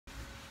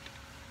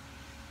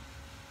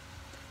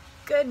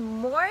Good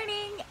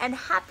morning and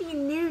Happy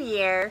New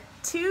Year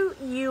to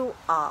you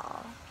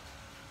all.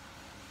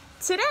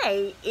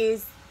 Today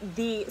is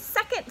the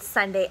second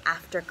Sunday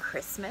after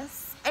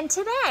Christmas, and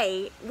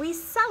today we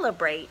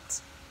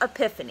celebrate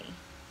Epiphany.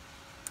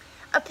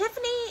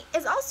 Epiphany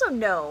is also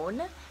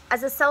known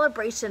as a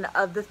celebration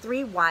of the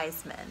three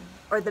wise men,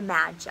 or the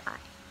Magi.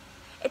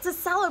 It's a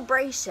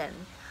celebration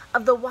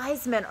of the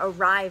wise men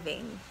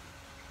arriving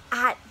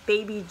at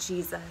baby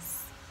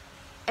Jesus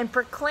and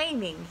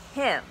proclaiming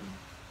him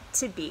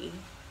to be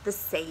the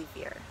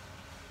Savior.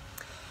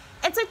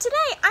 And so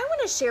today I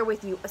want to share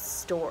with you a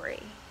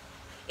story.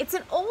 It's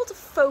an old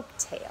folk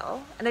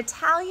tale, an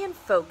Italian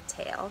folk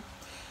tale,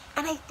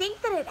 and I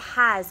think that it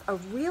has a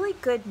really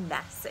good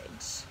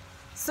message.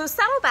 So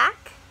settle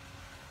back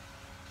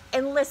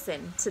and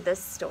listen to this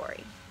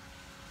story.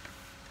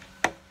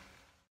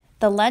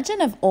 The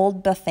Legend of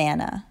Old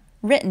Befana,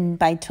 written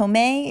by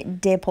Tomé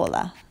de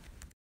Pola.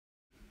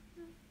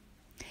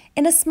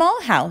 In a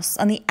small house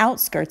on the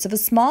outskirts of a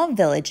small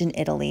village in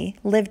Italy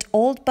lived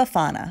old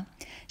Befana.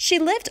 She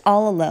lived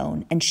all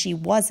alone, and she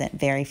wasn't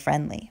very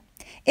friendly.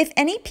 If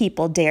any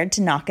people dared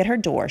to knock at her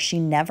door, she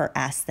never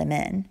asked them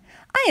in.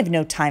 "I have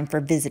no time for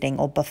visiting,"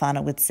 old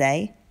Befana would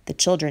say. The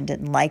children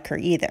didn't like her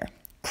either.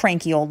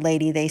 "Cranky old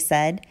lady," they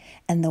said,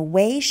 "and the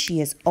way she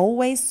is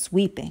always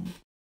sweeping."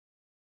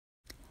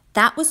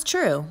 That was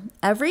true.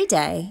 Every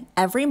day,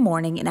 every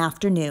morning and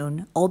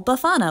afternoon, old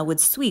Befana would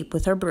sweep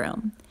with her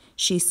broom.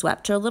 She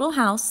swept her little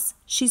house,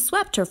 she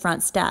swept her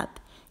front step,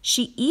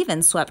 she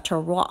even swept her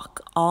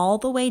walk all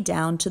the way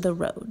down to the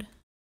road.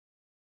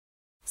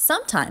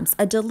 Sometimes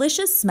a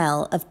delicious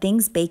smell of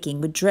things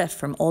baking would drift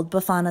from old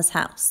Befana's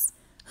house.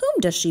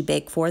 "Whom does she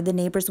bake for?" the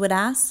neighbors would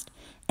ask.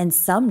 And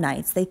some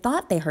nights they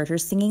thought they heard her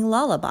singing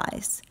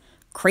lullabies.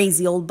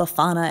 "Crazy old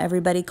Befana,"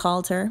 everybody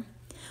called her.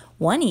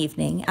 One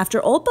evening, after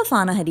old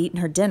Befana had eaten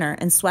her dinner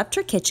and swept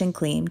her kitchen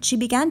clean, she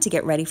began to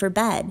get ready for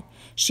bed.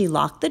 She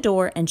locked the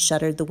door and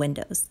shuttered the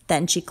windows.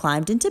 Then she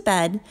climbed into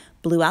bed,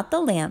 blew out the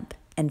lamp,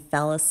 and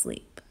fell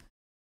asleep.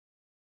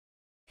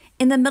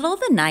 In the middle of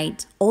the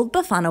night, old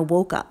Befana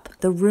woke up.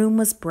 The room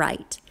was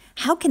bright.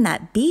 "How can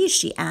that be?"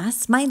 she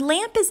asked. "My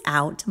lamp is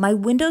out, my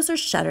windows are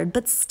shuttered,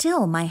 but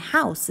still my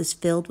house is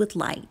filled with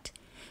light."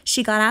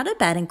 She got out of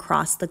bed and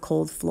crossed the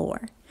cold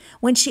floor.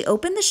 When she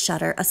opened the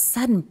shutter, a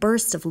sudden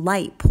burst of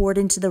light poured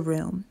into the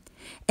room.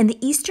 In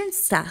the eastern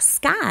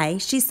sky,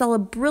 she saw a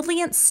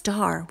brilliant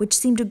star which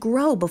seemed to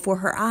grow before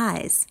her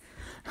eyes.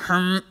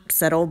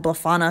 Said old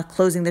Befana,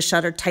 closing the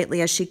shutter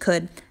tightly as she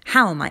could.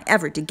 "How am I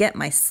ever to get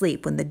my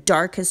sleep when the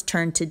dark has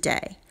turned to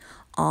day?"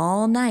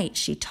 All night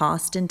she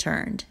tossed and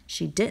turned.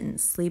 She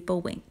didn't sleep a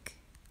wink.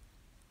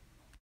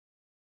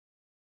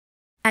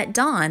 At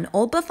dawn,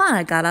 old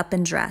Befana got up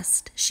and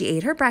dressed. She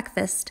ate her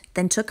breakfast,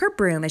 then took her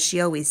broom as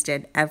she always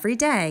did every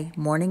day,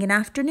 morning and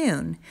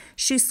afternoon.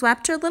 She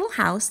swept her little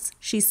house.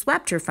 She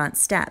swept her front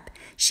step.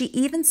 She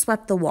even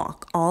swept the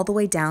walk all the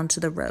way down to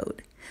the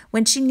road.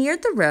 When she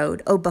neared the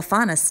road, old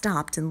Befana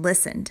stopped and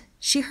listened.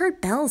 She heard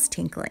bells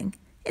tinkling.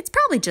 "It's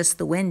probably just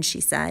the wind,"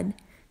 she said.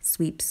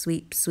 Sweep,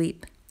 sweep,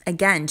 sweep.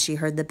 Again she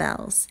heard the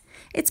bells.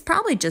 "It's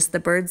probably just the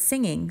birds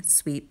singing."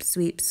 Sweep,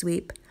 sweep,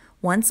 sweep.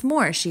 Once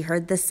more she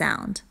heard the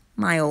sound.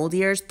 "My old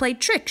ears play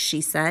tricks,"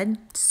 she said.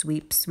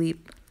 Sweep,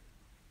 sweep.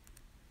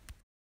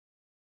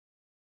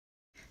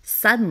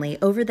 Suddenly,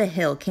 over the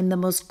hill came the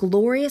most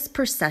glorious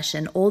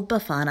procession old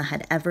Befana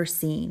had ever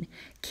seen.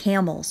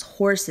 Camels,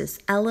 horses,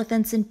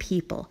 elephants, and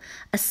people.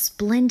 A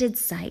splendid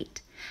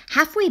sight.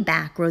 Halfway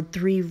back rode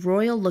three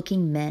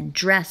royal-looking men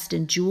dressed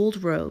in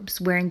jeweled robes,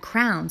 wearing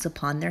crowns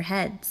upon their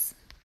heads.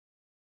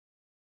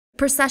 The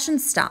procession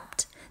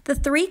stopped. The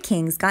three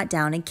kings got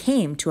down and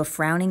came to a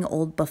frowning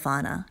old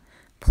Befana.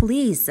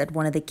 "Please," said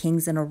one of the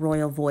kings in a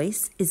royal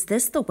voice, "is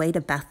this the way to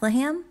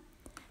Bethlehem?"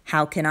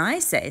 "How can I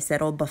say?" said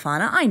old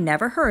Befana. "I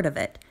never heard of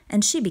it."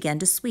 And she began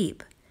to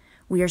sweep.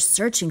 "We are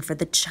searching for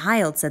the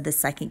child," said the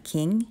second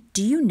king.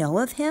 "Do you know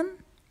of him?"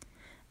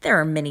 "There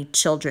are many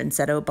children,"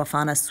 said old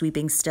Befana,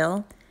 sweeping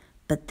still.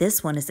 "But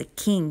this one is a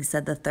king,"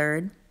 said the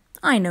third.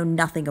 "I know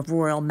nothing of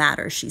royal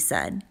matters," she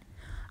said.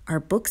 "Our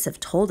books have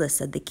told us,"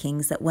 said the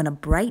kings, "that when a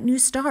bright new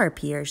star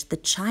appears, the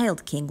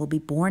child king will be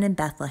born in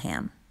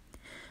Bethlehem."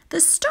 "The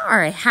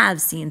star I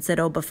have seen," said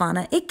old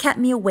Befana. "It kept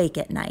me awake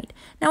at night.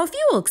 Now, if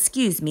you will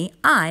excuse me,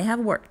 I have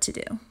work to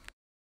do."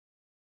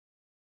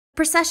 The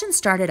procession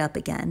started up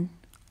again.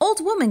 "Old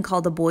woman,"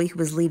 called a boy who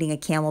was leading a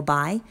camel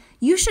by,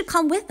 "you should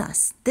come with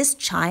us. This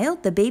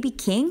child, the baby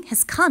king,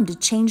 has come to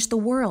change the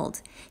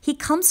world. He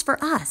comes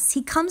for us.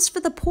 He comes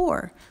for the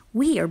poor.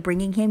 We are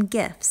bringing him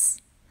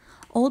gifts."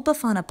 Old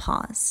Befana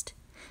paused.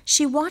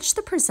 She watched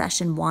the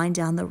procession wind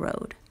down the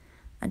road.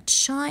 "A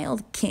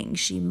child king,"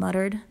 she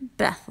muttered.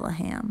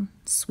 "Bethlehem."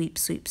 Sweep,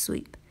 sweep,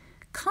 sweep.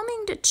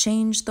 "Coming to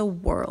change the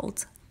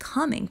world.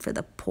 Coming for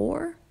the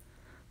poor."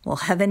 Well,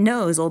 heaven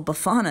knows old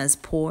Befana is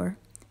poor.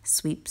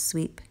 Sweep,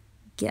 sweep.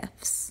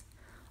 Gifts.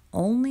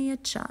 Only a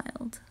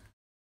child.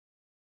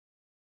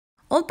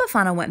 Old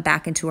Befana went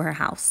back into her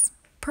house.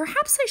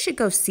 "Perhaps I should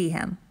go see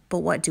him, but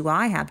what do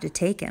I have to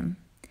take him?"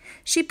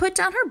 She put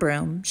down her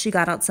broom, she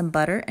got out some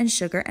butter and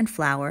sugar and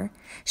flour,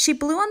 she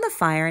blew on the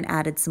fire and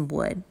added some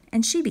wood,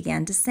 and she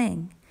began to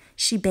sing.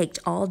 She baked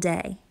all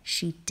day.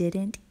 She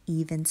didn't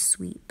even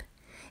sweep.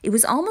 It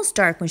was almost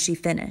dark when she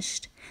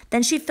finished.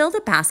 Then she filled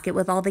a basket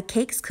with all the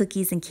cakes,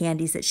 cookies, and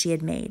candies that she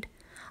had made.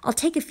 "I'll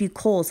take a few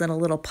coals in a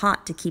little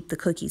pot to keep the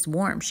cookies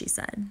warm," she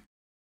said.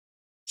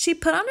 She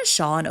put on a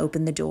shawl and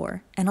opened the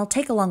door, "And I'll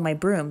take along my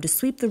broom to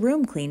sweep the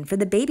room clean, for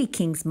the baby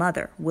king's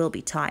mother will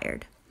be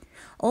tired."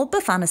 Old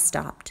Befana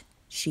stopped.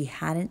 She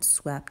hadn't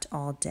swept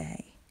all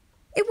day.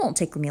 "It won't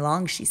take me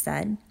long," she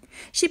said.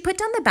 She put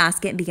down the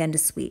basket and began to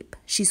sweep.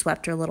 She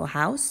swept her little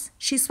house,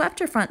 she swept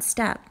her front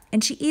step,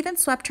 and she even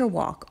swept her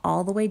walk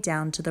all the way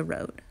down to the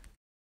road.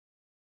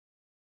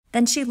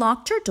 Then she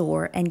locked her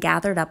door and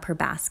gathered up her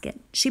basket.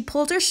 She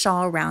pulled her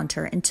shawl around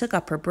her and took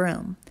up her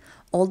broom.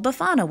 Old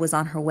Befana was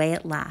on her way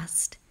at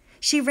last.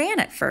 She ran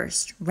at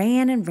first,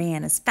 ran and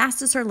ran as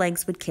fast as her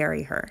legs would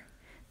carry her.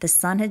 The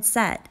sun had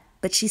set,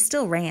 but she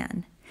still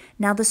ran.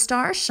 Now the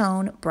stars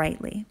shone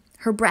brightly.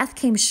 Her breath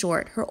came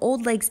short, her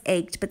old legs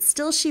ached, but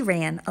still she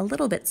ran a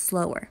little bit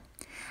slower.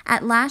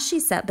 At last she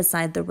sat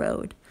beside the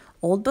road.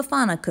 Old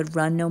Befana could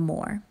run no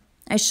more.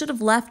 "I should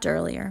have left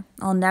earlier.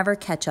 I'll never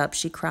catch up,"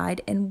 she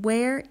cried. "And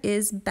where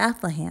is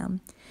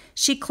Bethlehem?"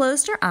 She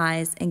closed her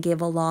eyes and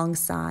gave a long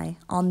sigh.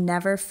 "I'll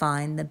never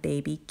find the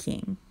baby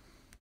king."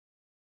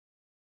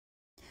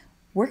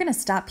 We're going to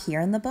stop here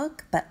in the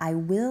book, but I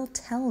will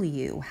tell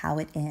you how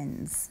it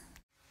ends.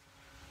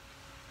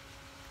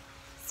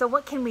 So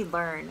what can we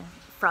learn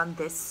from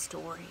this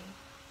story?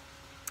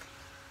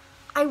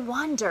 I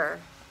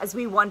wonder, as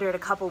we wondered a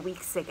couple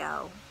weeks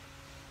ago,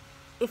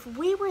 if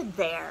we were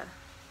there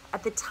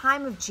at the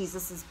time of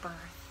Jesus' birth,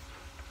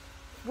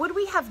 would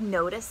we have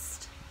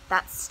noticed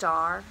that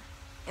star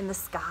in the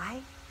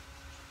sky?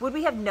 Would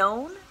we have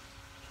known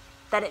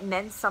that it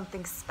meant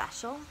something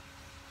special?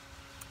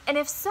 And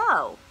if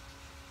so,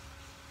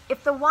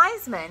 if the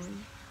wise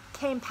men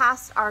came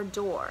past our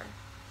door,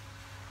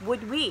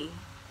 would we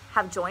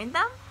have joined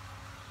them?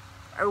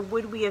 Or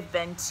would we have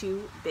been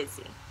too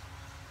busy?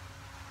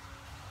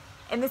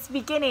 In this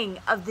beginning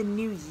of the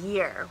new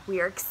year,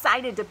 we are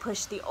excited to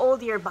push the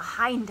old year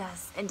behind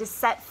us and to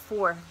set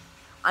forth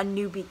on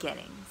new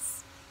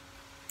beginnings.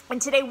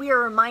 And today we are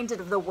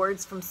reminded of the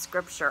words from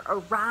Scripture: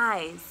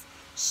 "Arise,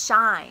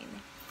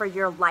 shine, for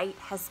your light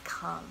has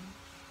come."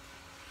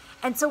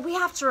 And so we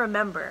have to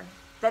remember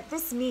that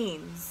this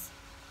means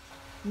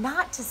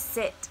not to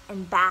sit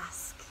and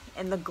bask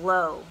in the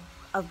glow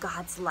of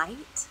God's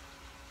light,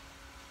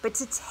 but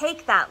to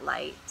take that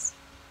light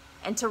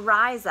and to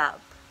rise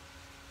up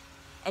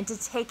and to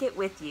take it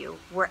with you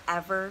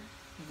wherever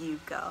you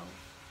go.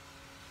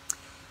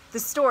 The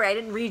story, I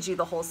didn't read you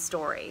the whole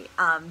story,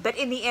 but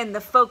in the end,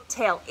 the folk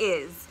tale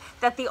is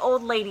that the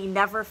old lady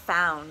never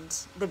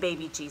found the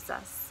baby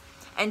Jesus.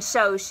 And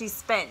so she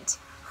spent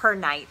her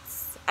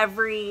nights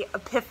every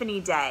Epiphany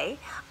day.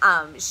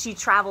 She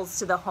travels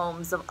to the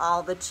homes of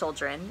all the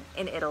children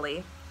in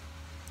Italy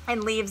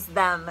and leaves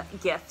them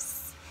gifts.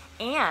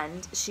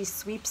 And she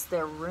sweeps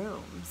their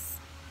rooms.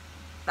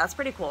 That's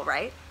pretty cool,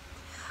 right?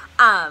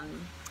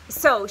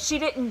 So she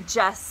didn't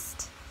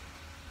just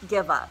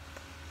give up.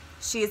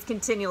 She is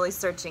continually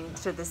searching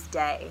to this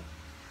day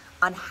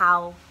on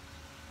how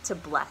to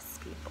bless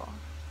people.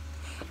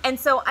 And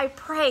so I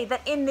pray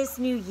that in this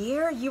new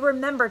year, you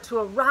remember to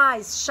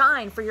arise,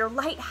 shine, for your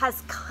light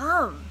has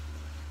come.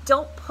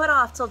 Don't put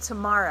off till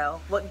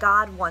tomorrow what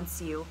God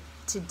wants you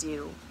to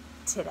do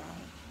today.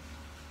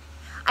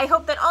 I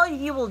hope that all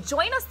of you will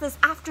join us this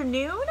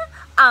afternoon,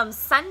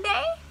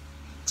 Sunday,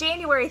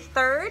 January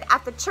 3rd,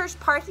 at the church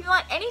parking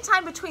lot,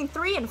 anytime between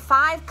 3 and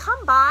 5.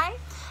 Come by,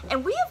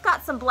 and we have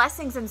got some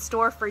blessings in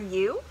store for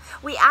you.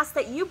 We ask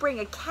that you bring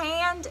a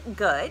canned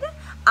good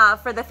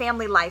for the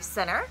Family Life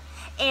Center,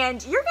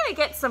 and you're going to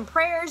get some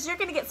prayers. You're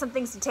going to get some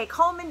things to take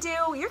home and do.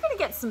 You're going to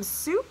get some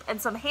soup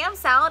and some ham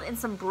salad and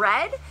some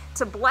bread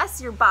to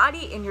bless your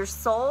body and your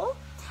soul,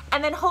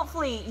 and then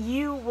hopefully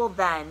you will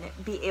then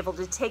be able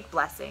to take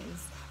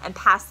blessings and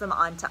pass them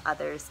on to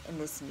others in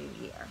this new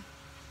year.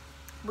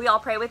 We all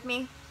pray with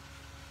me?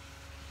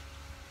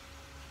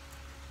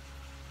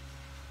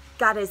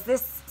 God, as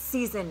this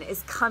season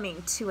is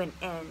coming to an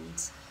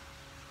end,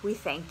 we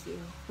thank you.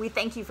 We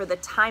thank you for the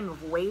time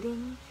of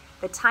waiting,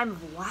 the time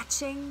of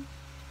watching,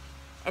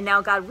 and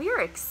now, God, we are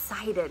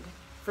excited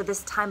for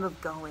this time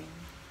of going.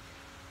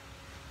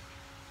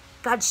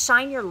 God,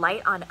 shine your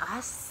light on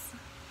us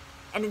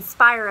and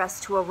inspire us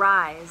to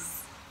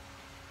arise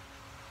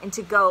and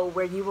to go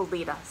where you will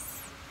lead us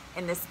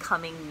in this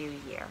coming new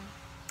year.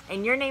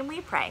 In your name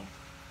we pray,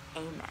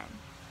 amen.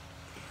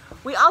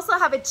 We also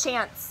have a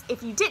chance,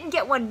 if you didn't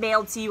get one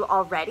mailed to you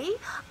already,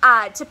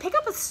 to pick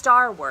up a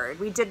star word.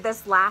 We did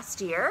this last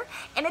year,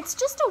 and it's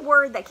just a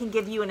word that can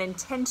give you an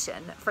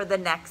intention for the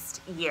next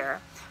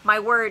year. My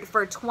word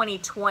for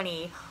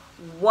 2020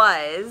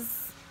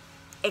 was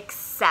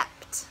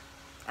accept.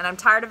 And I'm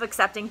tired of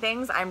accepting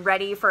things. I'm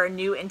ready for a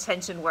new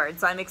intention word,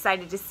 so I'm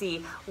excited to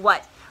see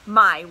what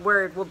my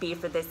word will be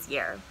for this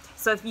year.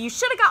 So if you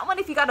should have got one,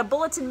 if you got a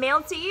bulletin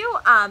mailed to you,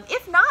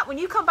 if not, when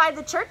you come by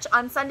the church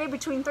on Sunday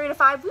between 3 to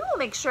 5, we will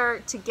make sure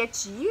to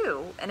get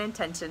you an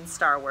intention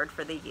star word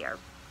for the year.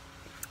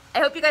 I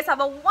hope you guys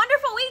have a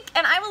wonderful week,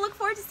 and I will look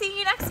forward to seeing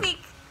you next week.